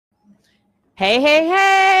Hey, hey,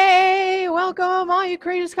 hey! Welcome, all you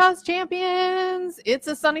Courageous Cause champions. It's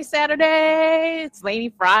a sunny Saturday. It's Lainey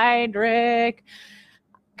Friedrich.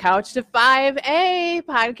 Couch to 5A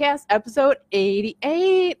podcast episode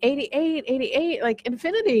 88, like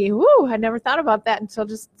infinity. Woo! I never thought about that until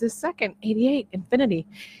just this second. 88, infinity.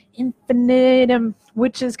 Infinitum,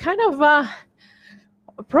 which is kind of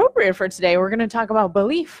appropriate for today. We're going to talk about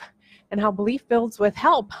belief and how belief builds with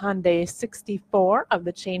help on day 64 of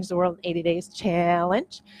the Change the World in 80 Days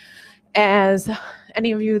Challenge. As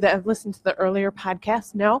any of you that have listened to the earlier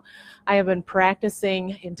podcast know, I have been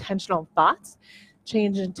practicing intentional thoughts,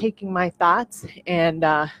 taking my thoughts and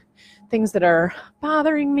things that are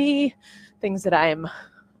bothering me, things that I'm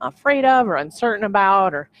afraid of or uncertain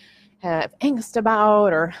about or have angst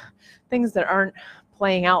about, or things that aren't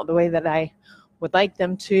playing out the way that I would like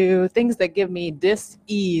them to, things that give me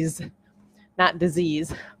dis-ease. Not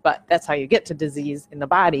disease, but that's how you get to disease in the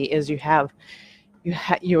body, is you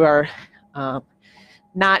are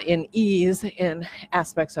not in ease in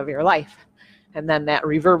aspects of your life, and then that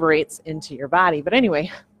reverberates into your body. But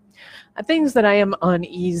anyway, things that I am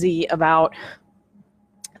uneasy about,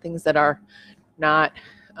 things that are not,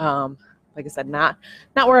 like I said, not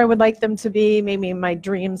where I would like them to be, maybe my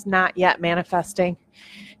dreams not yet manifesting.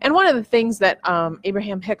 And one of the things that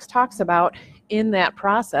Abraham Hicks talks about in that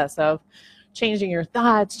process of changing your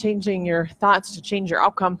thoughts to change your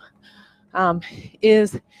outcome,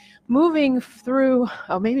 is moving through,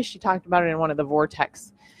 maybe she talked about it in one of the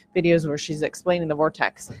vortex videos where she's explaining the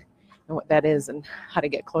vortex and what that is and how to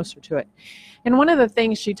get closer to it. And one of the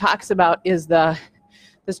things she talks about is this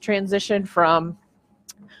transition from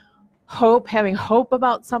having hope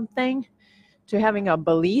about something to having a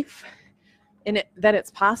belief in it, that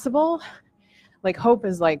it's possible. Like hope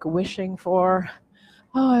is like wishing for,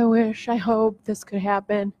 I wish, I hope this could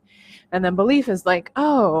happen. And then belief is like,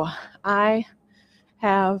 I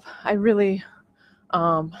believe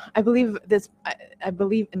this, I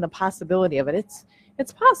believe in the possibility of it.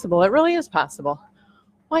 It's possible. It really is possible.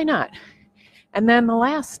 Why not? And then the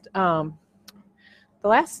last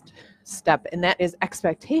step in that is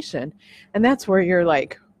expectation. And that's where you're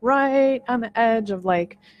like right on the edge of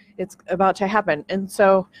like, it's about to happen. And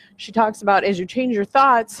so she talks about, as you change your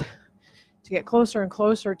thoughts to get closer and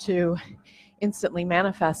closer to instantly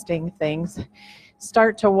manifesting things,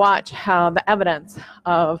 start to watch how the evidence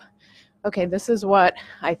of, okay, this is what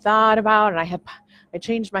I thought about, and I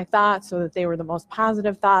changed my thoughts so that they were the most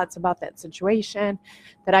positive thoughts about that situation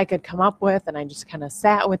that I could come up with, and I just kind of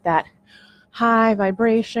sat with that high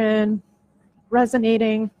vibration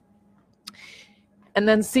resonating, and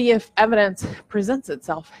then see if evidence presents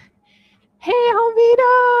itself. Hey,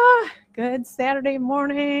 Alvita! Good Saturday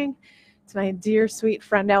morning. It's my dear, sweet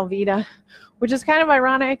friend, Alvita, which is kind of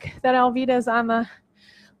ironic that Alvita is on the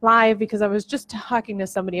live, because I was just talking to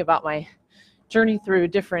somebody about my journey through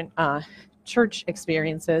different church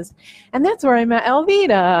experiences, and that's where I met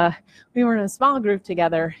Alvita. We were in a small group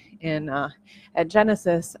together at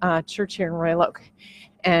Genesis Church here in Royal Oak,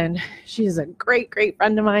 and she's a great, great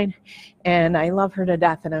friend of mine, and I love her to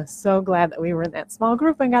death, and I was so glad that we were in that small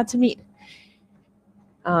group and got to meet.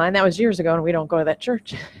 And that was years ago, and we don't go to that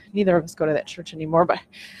church. Neither of us go to that church anymore, but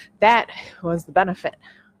that was the benefit,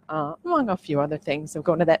 among a few other things, of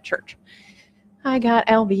going to that church. I got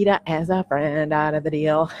Alvita as a friend out of the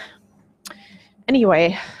deal.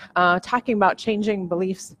 Anyway, talking about changing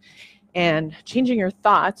beliefs and changing your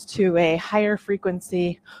thoughts to a higher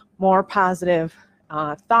frequency, more positive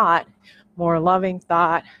thought, more loving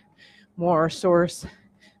thought, more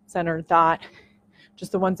source-centered thought,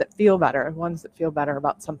 just the ones that feel better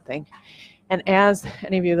about something. And as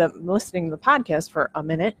any of you that are listening to the podcast for a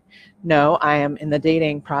minute know, I am in the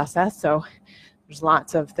dating process, so there's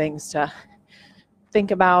lots of things to think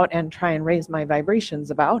about and try and raise my vibrations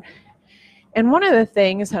about. And one of the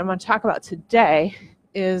things I'm going to talk about today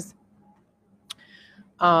is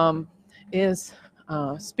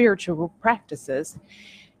spiritual practices,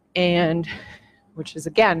 and which is,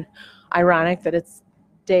 again, ironic that it's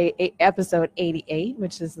episode 88,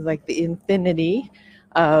 which is like the infinity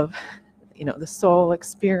of, the soul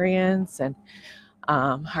experience and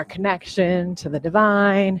our connection to the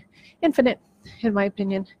divine, infinite, in my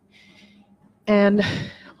opinion. And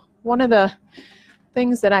one of the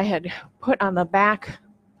things that I had put on the back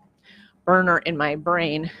burner in my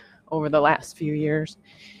brain over the last few years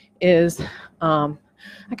is I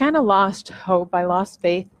kind of lost hope. I lost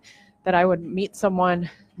faith that I would meet someone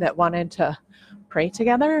that wanted to pray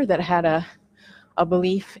together, that had a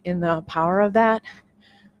belief in the power of that,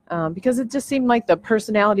 because it just seemed like the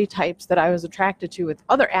personality types that I was attracted to, with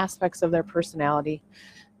other aspects of their personality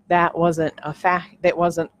that wasn't a fact, that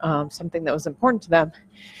wasn't something that was important to them.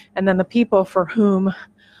 And then the people for whom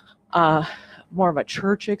more of a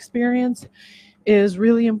church experience is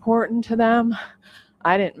really important to them,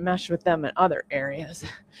 I didn't mesh with them in other areas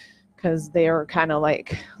because they were kind of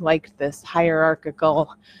like this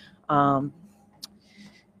hierarchical,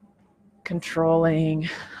 controlling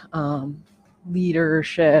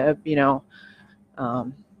leadership,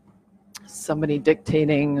 somebody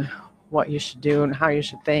dictating what you should do and how you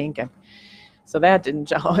should think. And so that didn't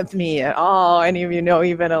gel with me at all. Any of you know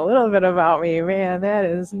even a little bit about me, man, that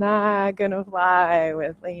is not going to fly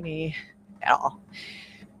with Lainey at all.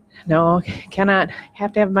 No, cannot,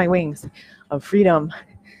 have to have my wings of freedom.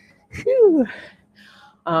 Whew.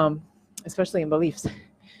 Especially in beliefs.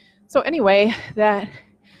 So anyway, that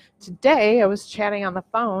today I was chatting on the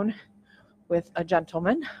phone with a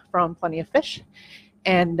gentleman from Plenty of Fish,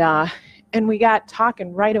 and we got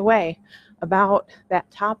talking right away about that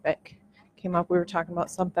topic. Came up, we were talking about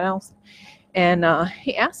something else, and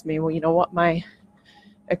he asked me, well, what my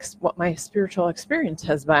spiritual experience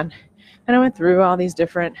has been, and I went through all these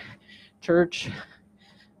different church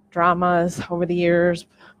dramas over the years,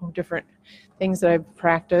 different things that I've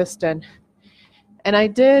practiced, and I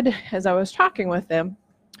did, as I was talking with him,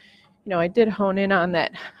 I did hone in on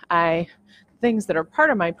that things that are part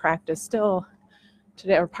of my practice still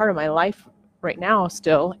today, or part of my life right now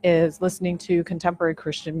still, is listening to contemporary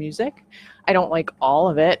Christian music. I don't like all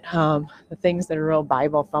of it. The things that are real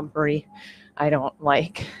Bible thumpery, I don't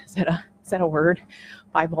like. Is that a word?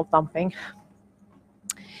 Bible thumping.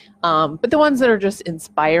 But the ones that are just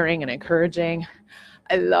inspiring and encouraging,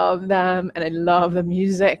 I love them, and I love the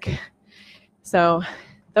music. So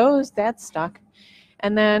that stuck.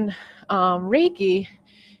 And then Reiki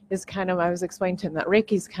is kind of, I was explaining to him that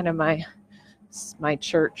Reiki is kind of my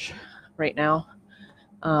church right now,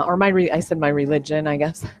 or I said my religion, I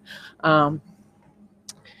guess,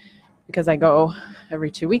 because I go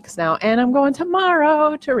every 2 weeks now, and I'm going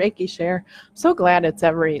tomorrow to Reiki Share. I'm so glad it's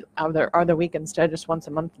every other week instead of just once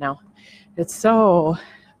a month now. It's I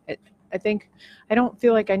think I don't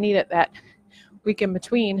feel like I need it that week in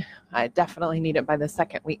between. I definitely need it by the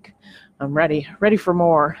second week. I'm ready for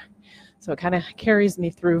more. So it kind of carries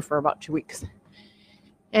me through for about 2 weeks.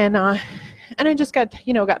 And I just got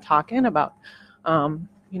talking about,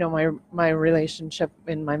 my relationship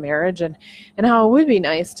in my marriage, and how it would be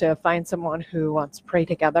nice to find someone who wants to pray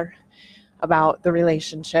together about the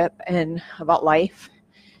relationship and about life.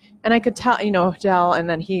 And I could tell, Del, and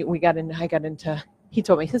then he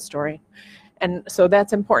told me his story. And so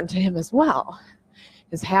that's important to him as well,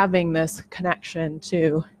 is having this connection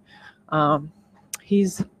to, he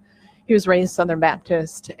was raised Southern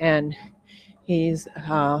Baptist, and he's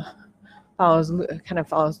follows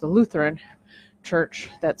the Lutheran church.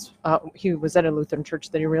 He was at a Lutheran church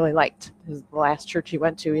that he really liked. The last church he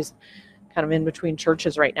went to, he's kind of in between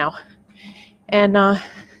churches right now. And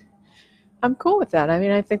I'm cool with that. I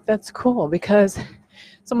mean, I think that's cool because,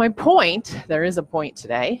 so my point, there is a point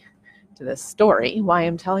today to this story, why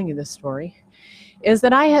I'm telling you this story, is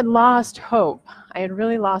that I had lost hope. I had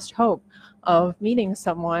really lost hope of meeting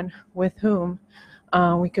someone with whom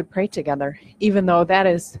we could pray together, even though that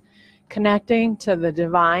is connecting to the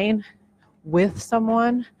divine with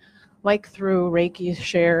someone, like through Reiki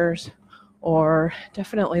shares, or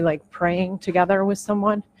definitely like praying together with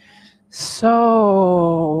someone.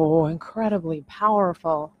 So incredibly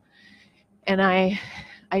powerful. And I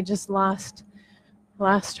just lost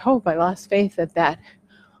hope. I lost faith that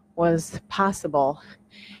was possible.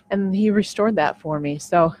 And he restored that for me.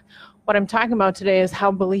 So what I'm talking about today is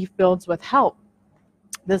how belief builds with help.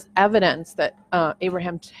 This evidence that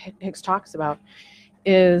Abraham Hicks talks about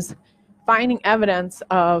is finding evidence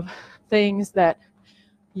of things that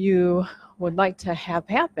you would like to have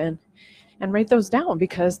happen and write those down,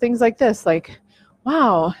 because things like this, like,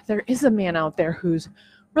 wow, there is a man out there who's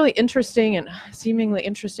really interesting and seemingly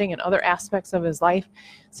interesting in other aspects of his life,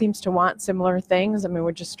 seems to want similar things. I mean,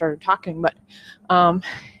 we just started talking, but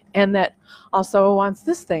and that also wants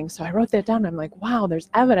this thing. So I wrote that down. I'm like, wow, there's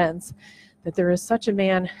evidence that there is such a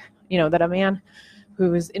man, that a man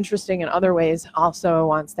who is interesting in other ways also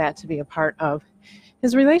wants that to be a part of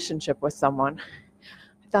his relationship with someone.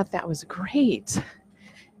 I thought that was great.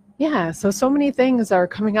 Yeah, so many things are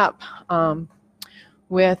coming up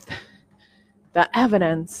with the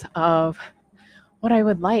evidence of what I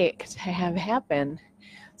would like to have happen.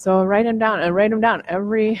 So write them down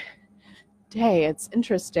every day. It's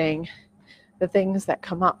interesting, the things that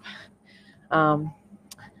come up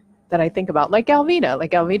that I think about, like Alvita.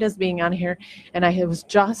 Like Alvita's being on here, and I was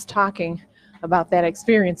just talking about that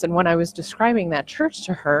experience. And when I was describing that church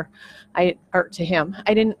to her, to him,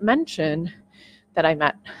 I didn't mention that I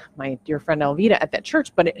met my dear friend Elvita at that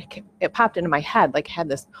church, but it popped into my head, like had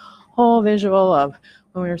this whole visual of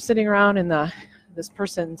when we were sitting around in this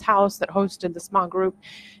person's house that hosted the small group,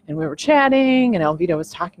 and we were chatting, and Elvita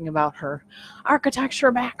was talking about her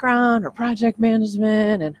architecture background, her project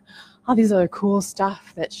management, and all these other cool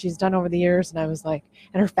stuff that she's done over the years. And I was like,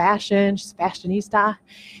 and her fashion, she's a fashionista.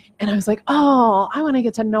 And I was like, oh, I want to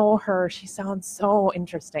get to know her. She sounds so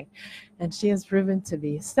interesting. And she has proven to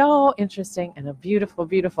be so interesting and a beautiful,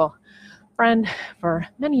 beautiful friend for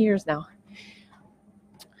many years now.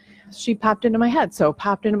 She popped into my head. So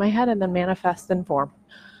popped into my head and then manifest in form.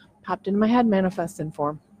 Popped into my head, manifest in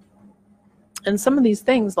form. And some of these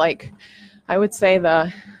things, like I would say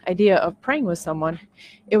the idea of praying with someone,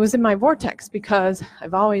 it was in my vortex because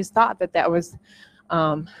I've always thought that was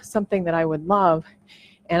something that I would love.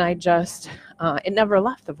 And I just, it never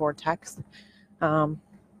left the vortex. And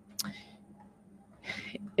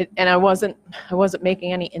I wasn't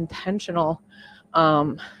making any intentional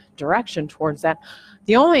direction towards that.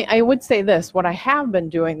 I would say this, what I have been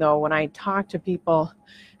doing though, when I talk to people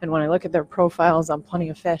and when I look at their profiles on Plenty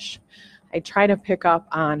of Fish, I try to pick up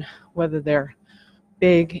on whether they're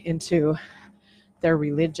big into their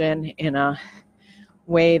religion in a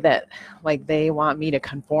way that like they want me to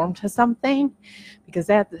conform to something, because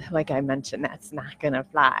that, like I mentioned, that's not gonna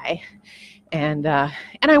fly. And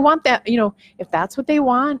I want that, if that's what they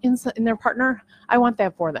want in their partner, I want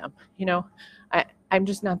that for them. I'm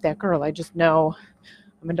just not that girl. I just know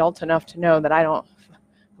I'm adult enough to know that I'm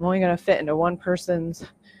only gonna fit into one person's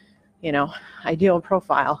ideal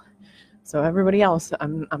profile. So everybody else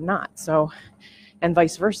I'm not. So, and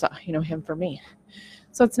vice versa, him for me.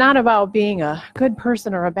 So it's not about being a good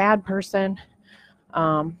person or a bad person.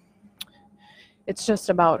 It's just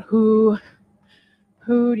about who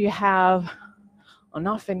do you have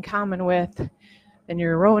enough in common with, and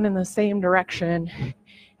you're rowing in the same direction,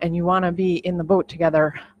 and you want to be in the boat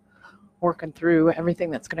together, working through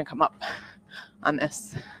everything that's going to come up on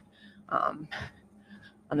this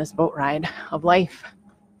boat ride of life.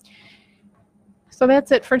 So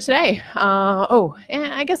that's it for today.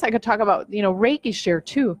 And I guess I could talk about, Reiki share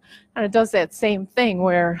too. And it does that same thing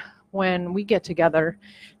where when we get together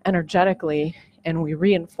energetically and we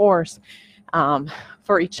reinforce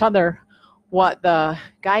for each other what the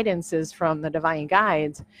guidance is from the divine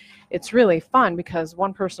guides, it's really fun because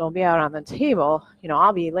one person will be out on the table.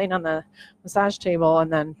 I'll be laying on the massage table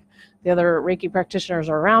and then the other Reiki practitioners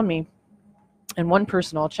are around me. And one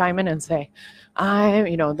person will chime in and say,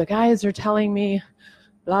 the guys are telling me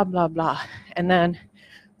blah, blah, blah. And then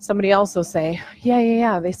somebody else will say,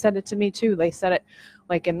 yeah, they said it to me too. They said it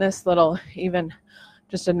like in this little, even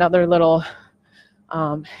just another little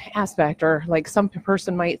aspect, or like some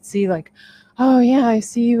person might see like, oh yeah, I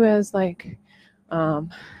see you as like, what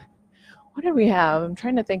did we have? I'm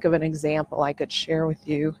trying to think of an example I could share with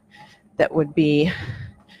you that would be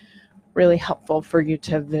really helpful for you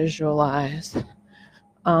to visualize.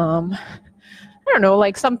 I don't know,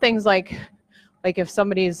 like some things like if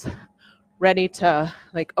somebody's ready to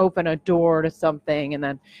like open a door to something, and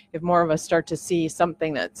then if more of us start to see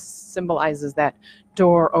something that symbolizes that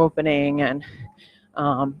door opening, and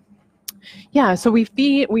so we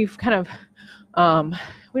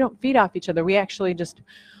don't feed off each other. We actually just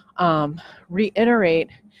reiterate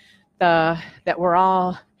that we're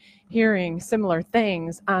all hearing similar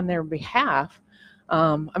things on their behalf.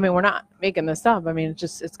 We're not making this up.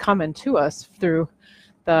 It's coming to us through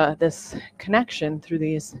this connection, through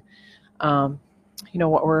these,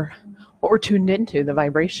 what we're tuned into, the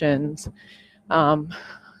vibrations.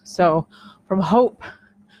 So from hope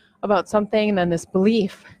about something, and then this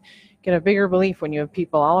belief, get a bigger belief when you have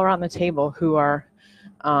people all around the table who are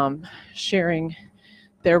sharing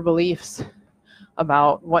their beliefs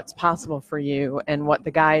about what's possible for you and what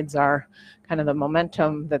the guides are, kind of the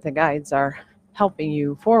momentum that the guides are helping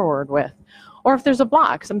you forward with. Or if there's a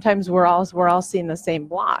block, sometimes we're all seeing the same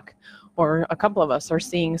block, or a couple of us are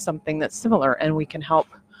seeing something that's similar, and we can help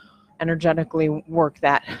energetically work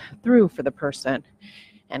that through for the person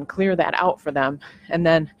and clear that out for them. And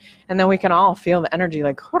then we can all feel the energy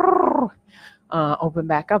like open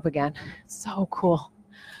back up again. It's so cool.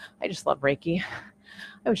 I just love Reiki.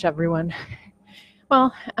 I wish everyone,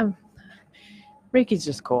 Reiki's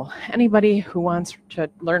just cool. Anybody who wants to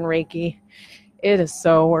learn Reiki, it is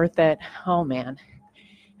so worth it. Oh man,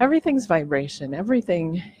 everything's vibration.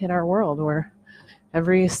 Everything in our world, where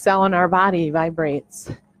every cell in our body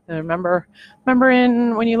vibrates. And remember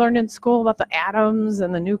when you learned in school about the atoms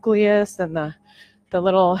and the nucleus and the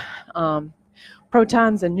little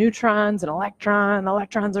protons and neutrons and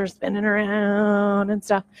electrons are spinning around and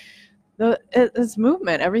stuff. It's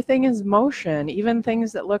movement. Everything is motion, even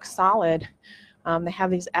things that look solid. They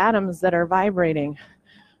have these atoms that are vibrating.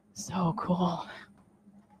 So cool.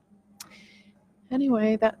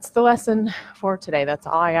 Anyway, that's the lesson for today. That's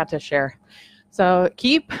all I got to share. So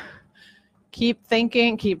keep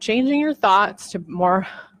thinking, keep changing your thoughts to more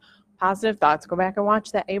positive thoughts. Go back and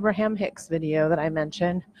watch that Abraham Hicks video that I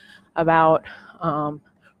mentioned about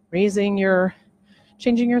changing your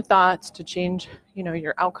thoughts to change,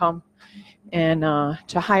 your outcome, and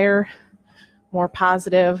to hire more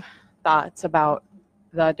positive thoughts about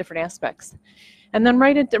the different aspects. And then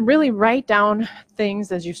really write down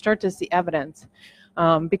things as you start to see evidence,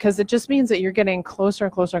 because it just means that you're getting closer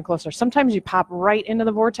and closer and closer. Sometimes you pop right into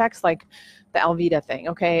the vortex, like the Alveda thing.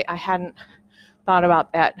 Okay, I hadn't thought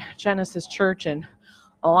about that Genesis Church in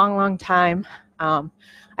a long, long time.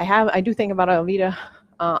 I do think about Alveda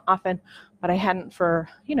often, but I hadn't for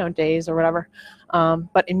days or whatever.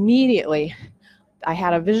 But immediately, I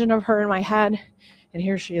had a vision of her in my head, and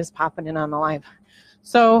here she is popping in on the live.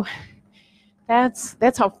 So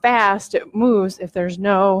that's how fast it moves if there's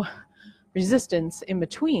no resistance in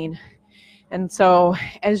between. And so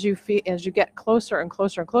as you get closer and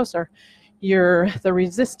closer and closer, the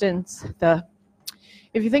resistance,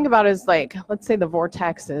 if you think about it as like, let's say the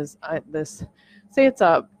vortex is say it's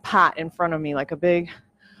a pot in front of me, like a big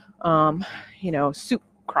soup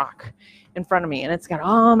crock in front of me, and it's got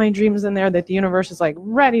all my dreams in there that the universe is like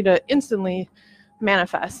ready to instantly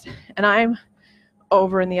manifest, and I'm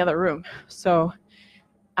over in the other room, so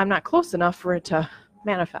I'm not close enough for it to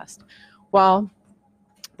manifest. Well,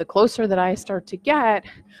 the closer that I start to get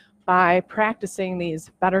by practicing these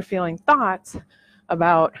better feeling thoughts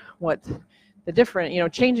about what the different,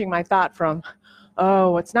 changing my thought from,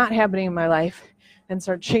 oh, what's not happening in my life, and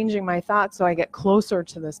start changing my thoughts so I get closer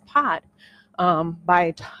to this pot,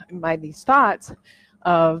 by these thoughts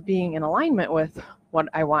of being in alignment with what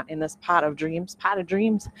I want in this pot of dreams,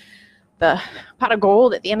 the pot of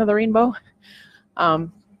gold at the end of the rainbow.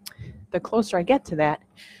 The closer I get to that,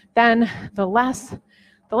 then the less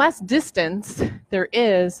distance there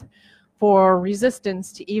is for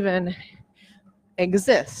resistance to even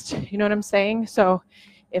exist. You know what I'm saying? So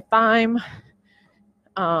if I'm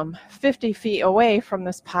 50 feet away from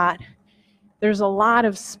this pot, there's a lot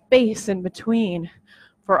of space in between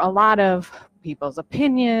for a lot of people's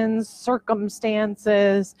opinions,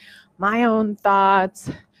 circumstances, my own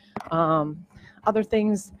thoughts, other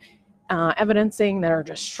things evidencing that are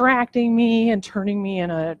distracting me and turning me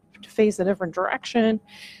to face a different direction.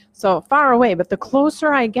 So far away, but the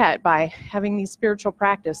closer I get by having these spiritual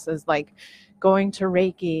practices, like going to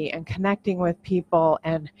Reiki and connecting with people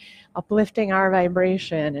and uplifting our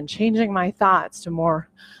vibration and changing my thoughts to more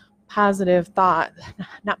positive thought,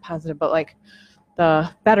 not positive, but like the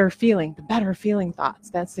better feeling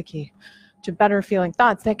thoughts. That's the key. To better feeling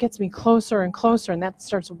thoughts, that gets me closer and closer, and that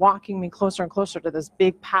starts walking me closer and closer to this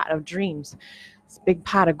big pot of dreams, this big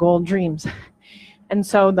pot of gold dreams. And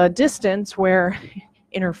so the distance where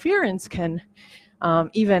interference can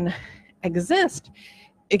even exist,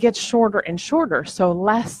 it gets shorter and shorter. So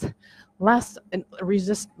less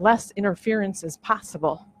interference is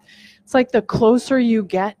possible. It's like the closer you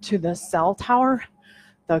get to the cell tower,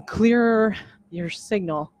 the clearer your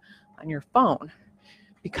signal on your phone,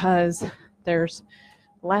 because there's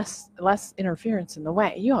less interference in the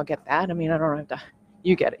way. You all get that. I mean, I don't have to,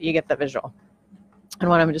 you get it. You get the visual. And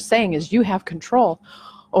what I'm just saying is you have control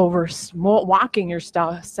over walking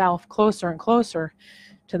yourself closer and closer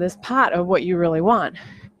to this pot of what you really want.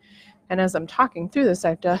 And as I'm talking through this,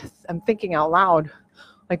 I'm thinking out loud,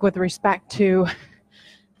 like with respect to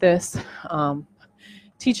this,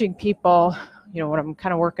 teaching people, what I'm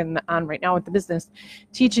kind of working on right now with the business,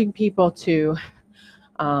 teaching people to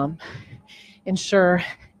ensure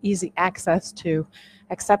easy access to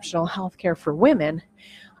exceptional health care for women.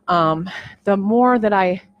 The more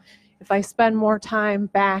that if I spend more time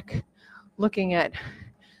back looking at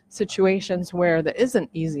situations where there isn't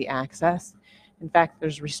easy access, in fact,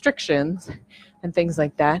 there's restrictions and things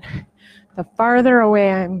like that, the farther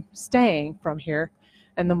away I'm staying from here,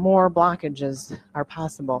 and the more blockages are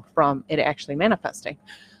possible from it actually manifesting.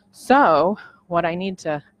 So what I need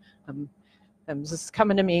to, this is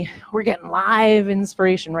coming to me, we're getting live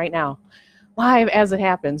inspiration right now, live as it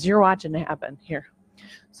happens. You're watching it happen here.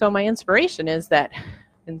 So my inspiration is that,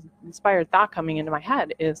 inspired thought coming into my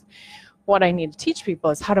head is, what I need to teach people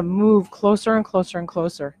is how to move closer and closer and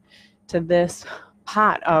closer to this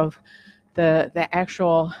pot of the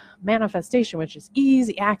actual manifestation, which is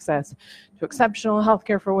easy access to exceptional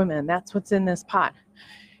healthcare for women. That's what's in this pot.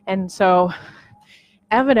 And so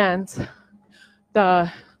evidence,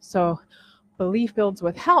 so belief builds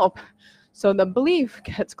with help. So the belief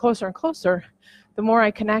gets closer and closer the more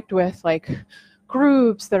I connect with like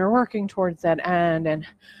groups that are working towards that end, and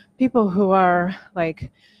people who are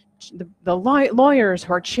like the lawyers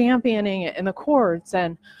who are championing it in the courts,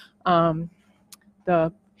 and even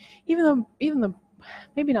the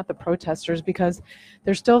maybe not the protesters, because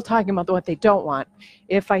they're still talking about what they don't want.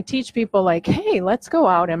 If I teach people like, hey, let's go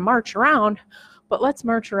out and march around, but let's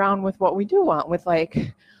march around with what we do want, with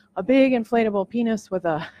like a big inflatable penis with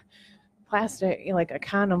a plastic, like a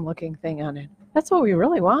condom looking thing on it. That's what we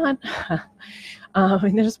really want. I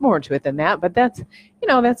mean, there's more to it than that, but that's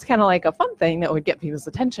kind of like a fun thing that would get people's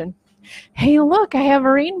attention. Hey, look, I have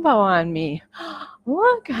a rainbow on me.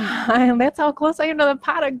 Look, that's how close I am to the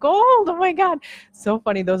pot of gold. Oh my God. So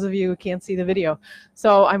funny. Those of you who can't see the video.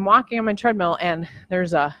 So I'm walking on my treadmill, and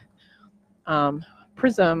there's a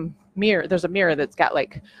prism mirror. There's a mirror that's got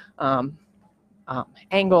like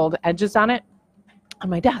angled edges on it on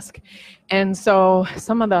my desk. And so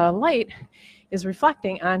some of the light is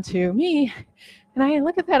reflecting onto me, and I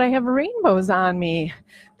look at that, I have rainbows on me.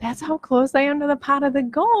 That's how close I am to the pot of the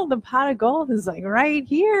gold. The pot of gold is like right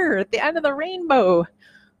here at the end of the rainbow.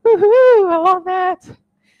 Woohoo! I love that.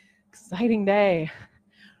 Exciting day.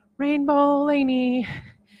 Rainbow Lainey.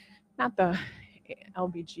 Not the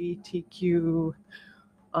LGBTQ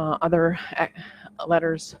other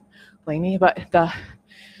letters Lainey, but the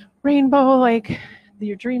rainbow, like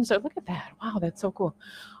your dreams are. Look at that. Wow, that's so cool.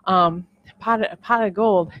 Pot of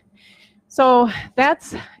gold. So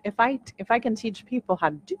that's, if I can teach people how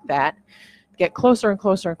to do that, get closer and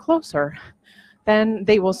closer and closer, then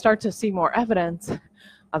they will start to see more evidence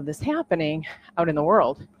of this happening out in the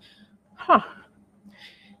world.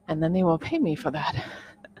 And then they will pay me for that.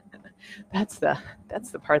 That's the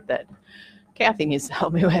part that Kathy needs to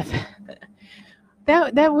help me with.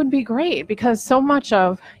 That would be great, because so much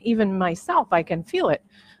of even myself, I can feel it.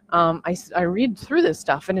 I read through this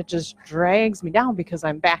stuff, and it just drags me down, because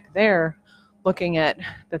I'm back there looking at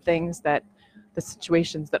the things the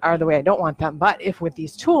situations that are the way I don't want them. But if with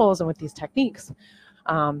these tools and with these techniques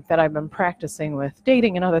that I've been practicing with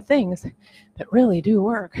dating and other things that really do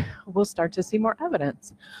work, we'll start to see more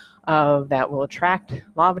evidence of that. Will attract,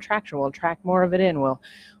 law of attraction will attract more of it in.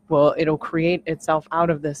 It'll create itself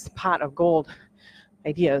out of this pot of gold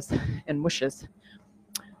ideas and wishes.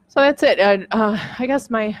 So that's it. I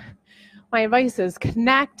guess my advice is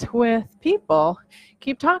connect with people.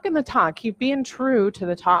 Keep talking the talk. Keep being true to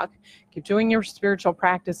the talk. Keep doing your spiritual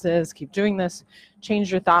practices. Keep doing this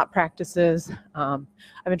change your thought practices. I've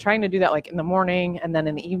been trying to do that like in the morning and then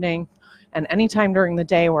in the evening, and anytime during the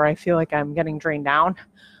day where I feel like I'm getting drained down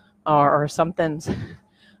or something's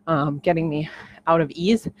getting me out of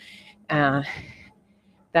ease. Then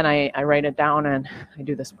I write it down and I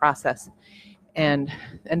do this process. And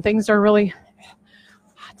things are really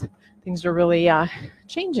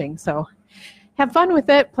changing. So have fun with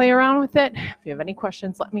it, play around with it. If you have any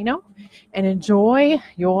questions, let me know, and enjoy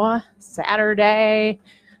your Saturday.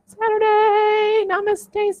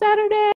 Namaste Saturday.